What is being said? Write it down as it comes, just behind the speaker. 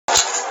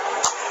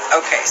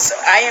Okay, so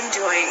I am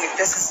doing,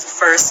 this is the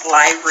first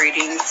live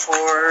reading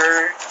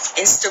for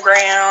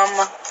Instagram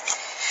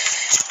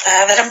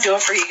that I'm doing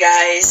for you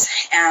guys.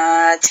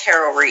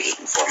 Tarot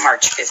reading for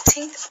March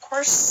 15th, of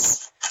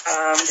course.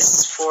 This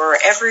is for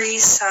every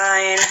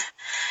sign,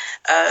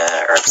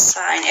 earth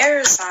sign,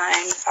 air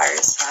sign, fire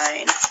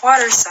sign,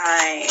 water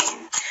sign,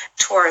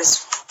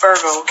 Taurus,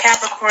 Virgo,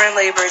 Capricorn,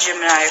 Libra,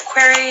 Gemini,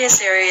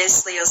 Aquarius,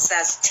 Aries, Leo,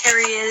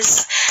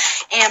 Sagittarius,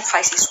 and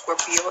Pisces,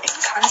 Scorpio, and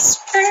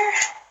Cancer.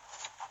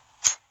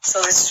 So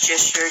this is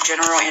just your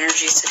general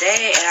energy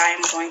today, and I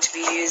am going to be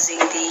using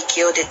the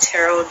Gilded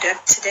Tarot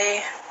deck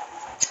today.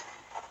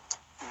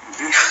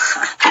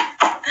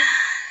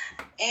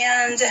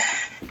 And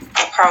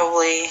I'll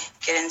probably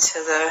get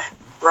into the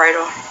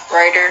Rider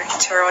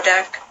Tarot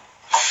deck.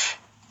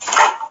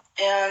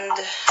 And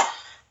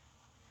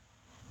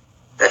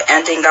the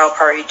ending, I'll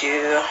probably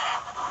do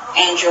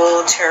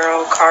Angel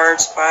Tarot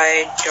cards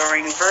by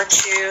Doreen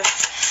Virtue.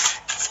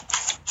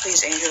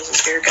 Please, angels and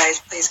spirit guides,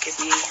 please give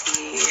me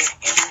the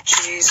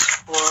energies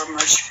for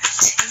March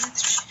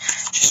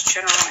 15th. Just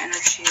general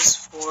energies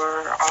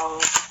for all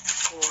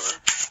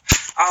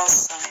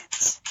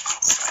signs.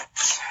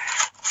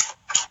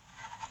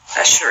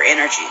 That's your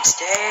energy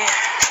today.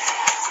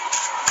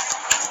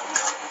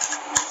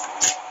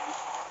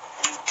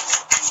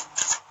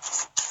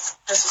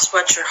 This is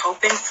what you're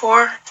hoping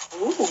for.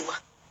 Ooh.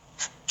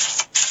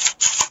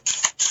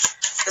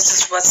 This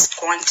is what's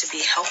going to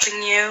be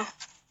helping you.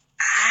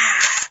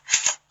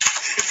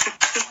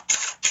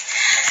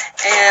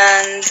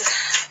 And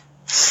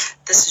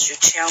this is your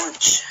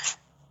challenge.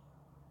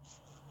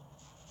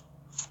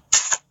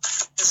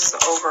 This is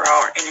the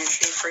overall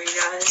energy for you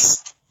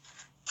guys.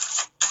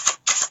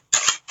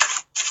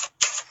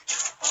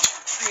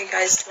 How are you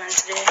guys doing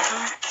today,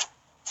 huh?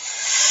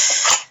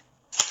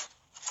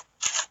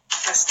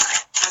 That's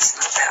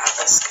not bad.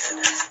 That's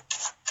good.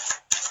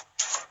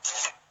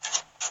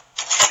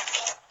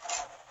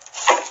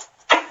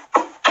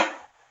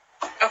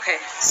 Okay,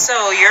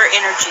 so your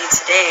energy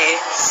today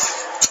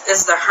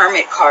is the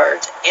Hermit card,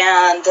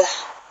 and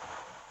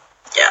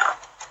yeah,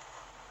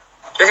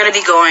 you're going to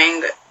be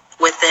going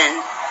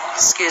within.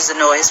 Excuse the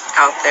noise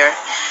out there.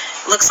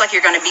 Looks like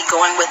you're going to be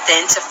going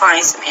within to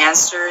find some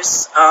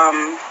answers.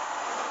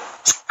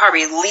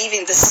 Probably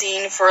leaving the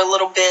scene for a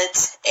little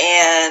bit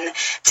and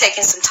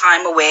taking some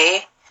time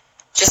away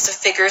just to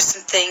figure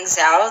some things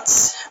out.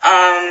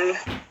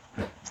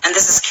 And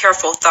this is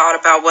careful thought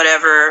about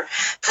whatever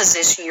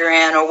position you're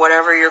in or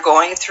whatever you're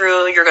going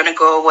through. You're going to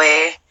go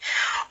away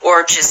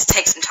or just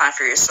take some time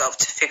for yourself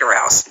to figure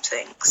out some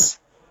things.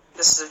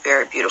 This is a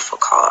very beautiful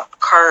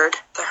card,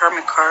 the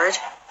Hermit card.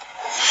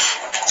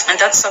 And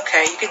that's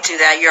okay. You could do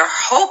that. Your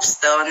hopes,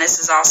 though, and this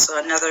is also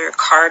another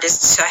card,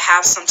 is to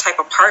have some type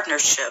of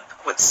partnership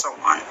with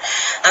someone.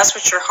 That's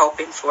what you're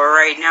hoping for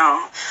right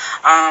now.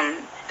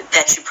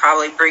 That you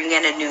probably bring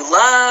in a new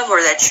love, or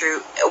that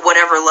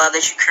whatever love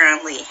that you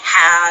currently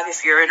have,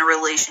 if you're in a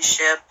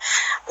relationship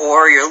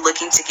or you're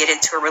looking to get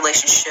into a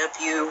relationship,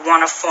 you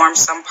want to form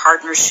some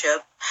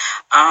partnership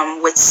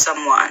with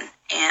someone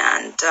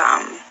and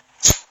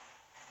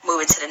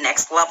move it to the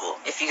next level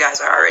if you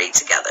guys are already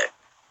together,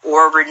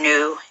 or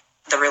renew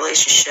the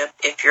relationship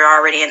if you're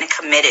already in a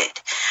committed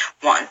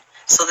one.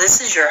 So this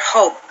is your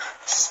hope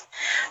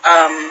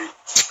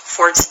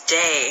for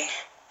today.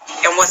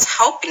 And what's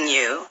helping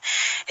you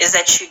is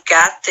that you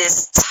got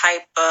this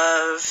type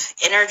of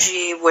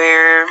energy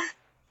where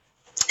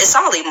it's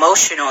all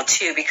emotional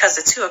too, because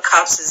the Two of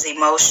Cups is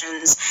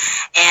emotions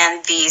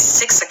and the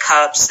Six of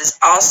Cups is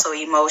also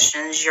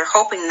emotions. You're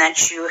hoping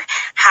that you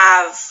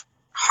have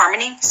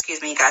harmony,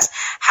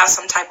 have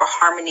some type of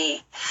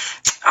harmony,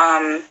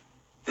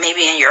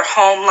 maybe in your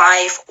home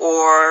life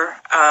or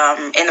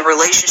in the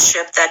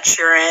relationship that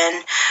you're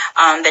in,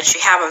 that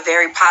you have a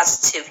very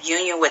positive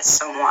union with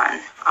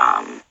someone.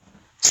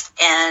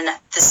 And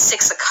the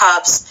Six of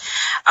Cups,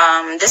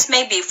 this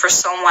may be for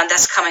someone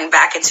that's coming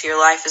back into your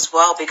life as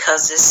well,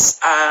 because it's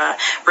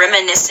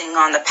reminiscing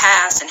on the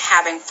past and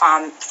having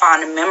fond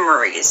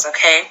memories,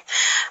 okay?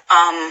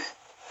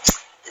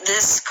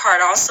 This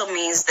card also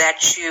means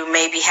that you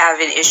may be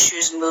having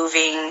issues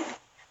moving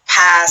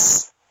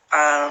past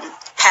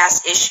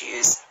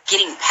issues,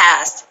 getting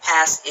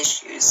past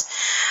issues.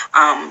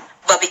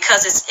 But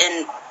because it's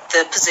in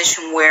the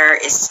position where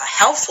it's a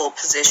helpful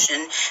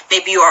position,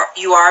 maybe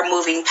you are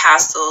moving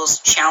past those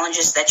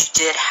challenges that you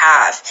did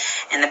have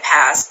in the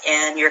past,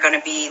 and you're going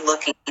to be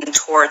looking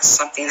towards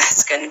something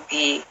that's going to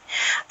be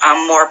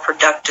more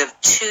productive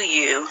to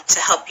you, to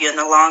help you in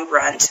the long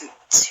run,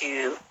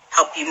 to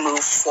help you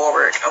move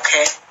forward,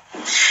 okay?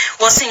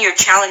 What's in your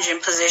challenging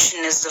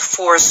position is the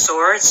Four of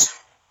Swords.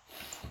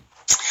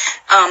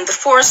 The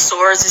Four of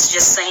Swords is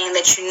just saying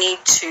that you need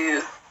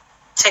to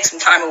take some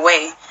time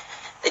away,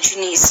 that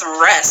you need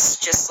some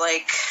rest, just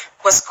like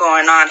what's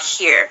going on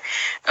here,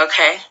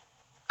 okay?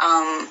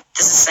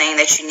 This is saying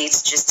that you need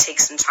to just take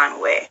some time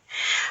away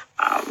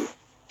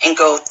and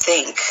go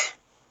think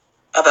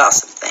about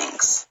some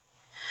things.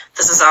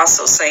 This is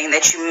also saying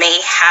that you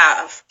may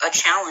have a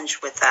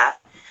challenge with that,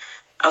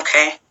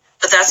 okay?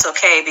 But that's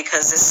okay,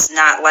 because this is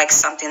not like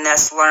something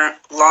that's learned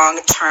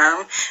long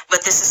term,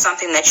 but this is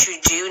something that you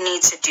do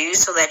need to do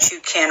so that you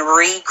can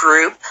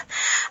regroup,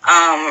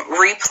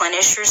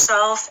 replenish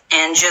yourself,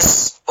 and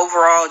just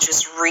overall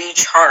just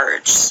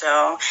recharge.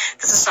 So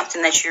this is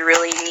something that you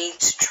really need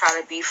to try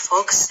to be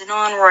focusing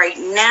on right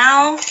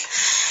now.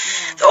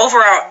 The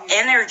overall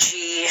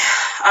energy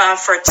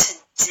for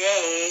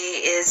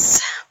today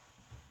is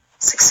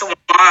 6 of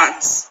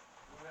Wands.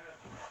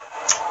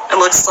 It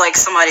looks like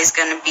somebody's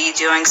going to be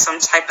doing some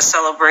type of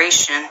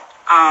celebration.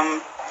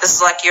 This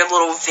is like your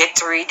little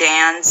victory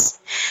dance.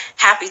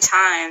 Happy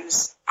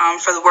times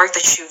for the work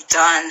that you've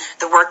done,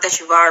 the work that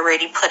you've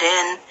already put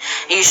in.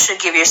 And you should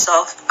give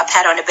yourself a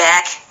pat on the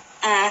back.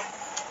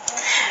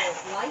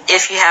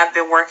 If you have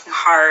been working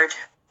hard,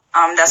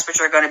 that's what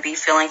you're going to be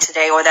feeling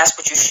today, or that's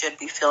what you should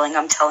be feeling.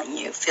 I'm telling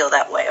you, feel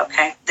that way,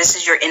 okay? This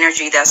is your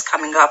energy that's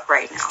coming up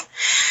right now.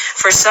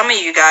 For some of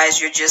you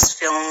guys, you're just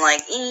feeling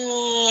like,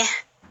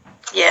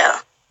 yeah,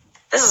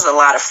 this is a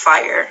lot of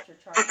fire.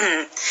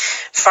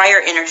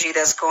 Fire energy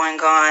that's going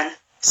on,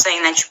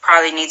 saying that you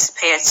probably need to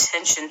pay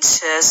attention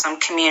to some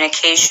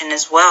communication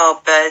as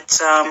well.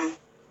 But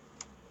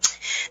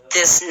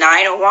this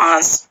 9 of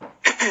Wands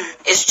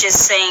is just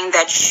saying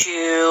that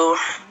you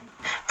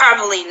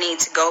probably need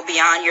to go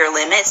beyond your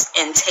limits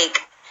and take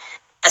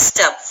a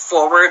step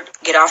forward.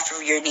 Get off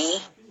of your knee.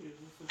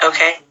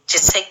 Okay?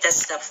 Just take that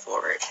step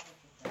forward.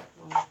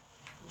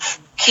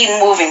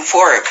 Keep moving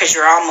forward because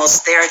you're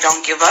almost there.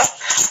 Don't give up.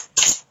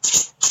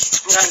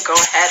 I'm going to go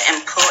ahead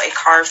and pull a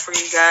card for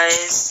you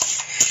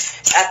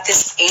guys at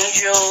this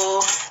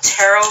Angel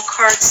Tarot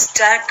cards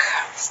deck.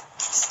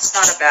 It's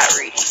not a bad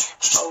reading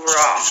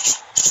overall.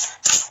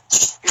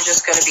 You're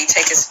just going to be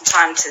taking some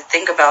time to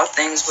think about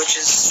things, which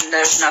is,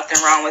 there's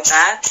nothing wrong with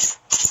that.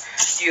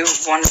 You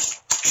want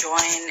to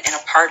join in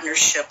a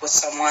partnership with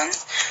someone,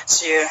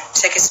 so you're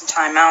taking some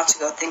time out to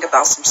go think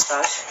about some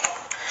stuff.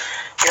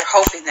 You're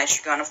hoping that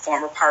you're going to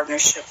form a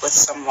partnership with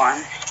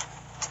someone.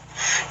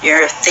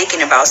 You're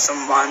thinking about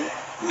someone,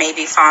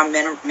 maybe fond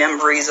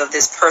memories of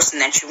this person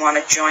that you want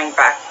to join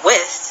back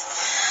with.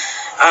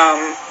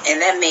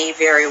 And that may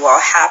very well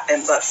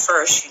happen, but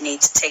first you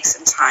need to take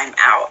some time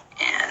out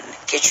and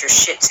get your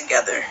shit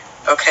together,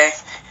 okay?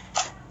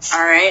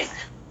 All right?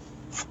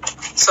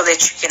 So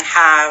that you can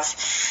have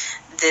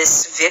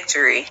this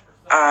victory,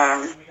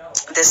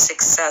 this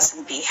success,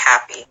 and be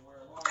happy,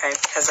 okay?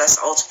 Because that's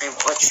ultimately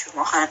what you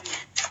want.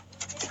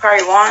 You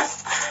probably want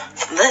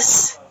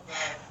this,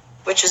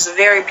 which is a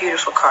very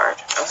beautiful card,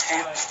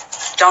 okay?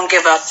 Don't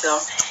give up, though.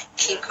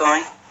 Keep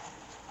going.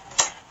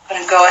 I'm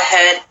going to go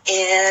ahead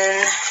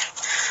and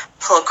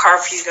pull a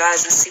card for you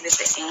guys and see what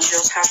the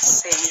angels have to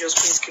say. Angels,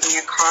 please give me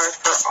a card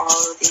for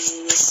all of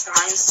these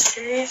signs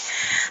today.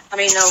 Let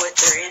me know what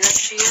their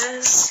energy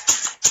is.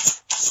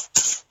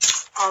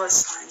 All the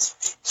signs,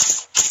 please.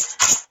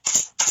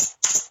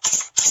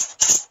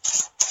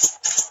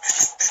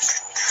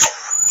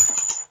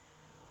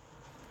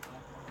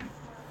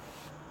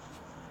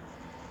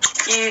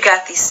 You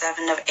got the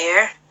 7 of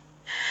air.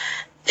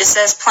 It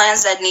says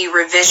plans that need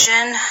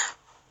revision,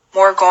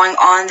 more going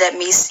on that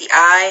meets the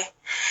eye,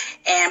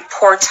 and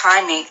poor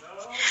timing.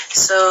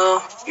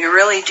 So you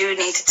really do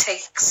need to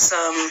take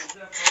some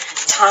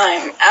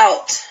time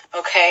out,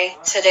 okay,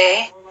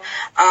 today.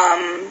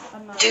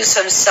 Do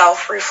some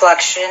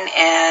self-reflection,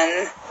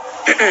 and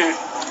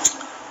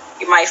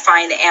you might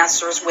find the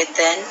answers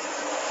within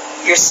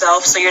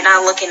yourself. So you're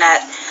not looking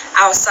at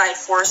outside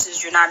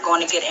forces. You're not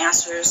going to get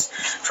answers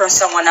from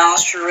someone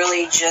else. You're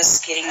really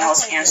just getting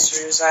those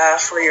answers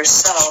for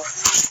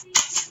yourself.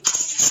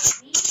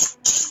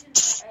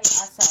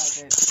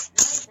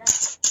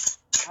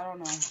 I don't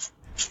know.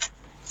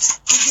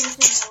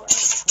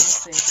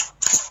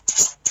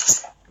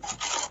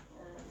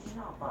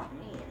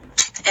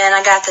 And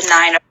I got the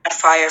 9 of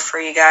fire for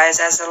you guys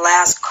as the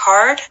last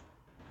card.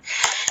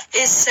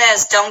 It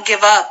says, don't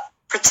give up.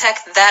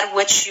 Protect that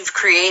which you've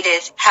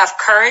created. Have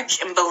courage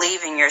and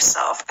believe in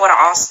yourself. What an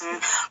awesome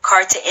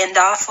card to end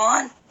off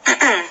on.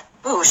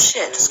 Oh,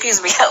 shit.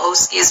 Excuse me. Oh,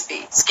 excuse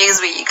me.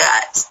 Excuse me, you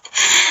guys.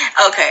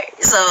 Okay,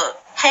 so,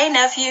 hey,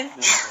 nephew.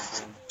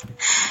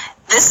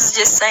 This is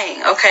just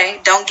saying, okay,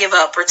 don't give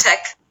up.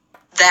 Protect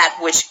that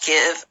which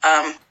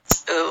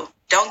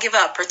don't give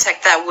up.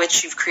 Protect that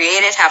which you've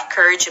created. Have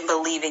courage and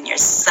believe in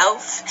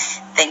yourself.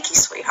 Thank you,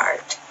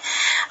 sweetheart.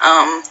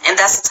 And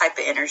that's the type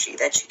of energy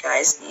that you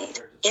guys need.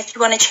 If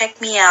you want to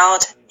check me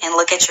out and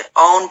look at your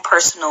own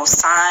personal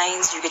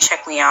signs, you can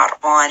check me out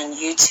on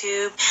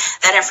YouTube.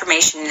 That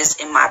information is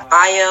in my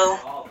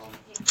bio.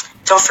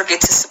 Don't forget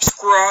to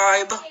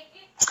subscribe.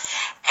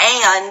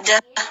 And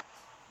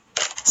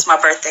it's my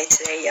birthday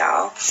today,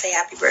 y'all. Say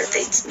happy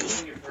birthday to me.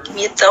 Give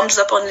me a thumbs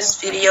up on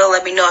this video.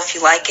 Let me know if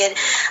you like it.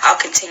 I'll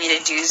continue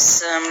to do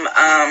some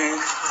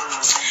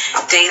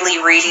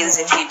daily readings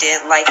if you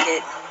did like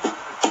it.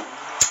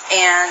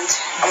 And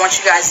I want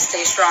you guys to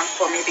stay strong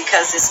for me,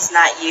 because this is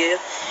not you.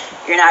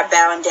 You're not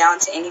bowing down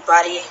to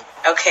anybody,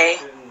 okay?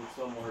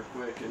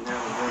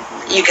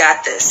 You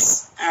got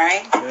this, all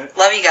right?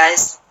 Love you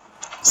guys.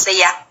 See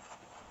ya.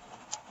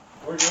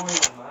 We're doing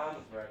when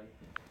Mom's ready.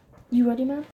 You ready, man?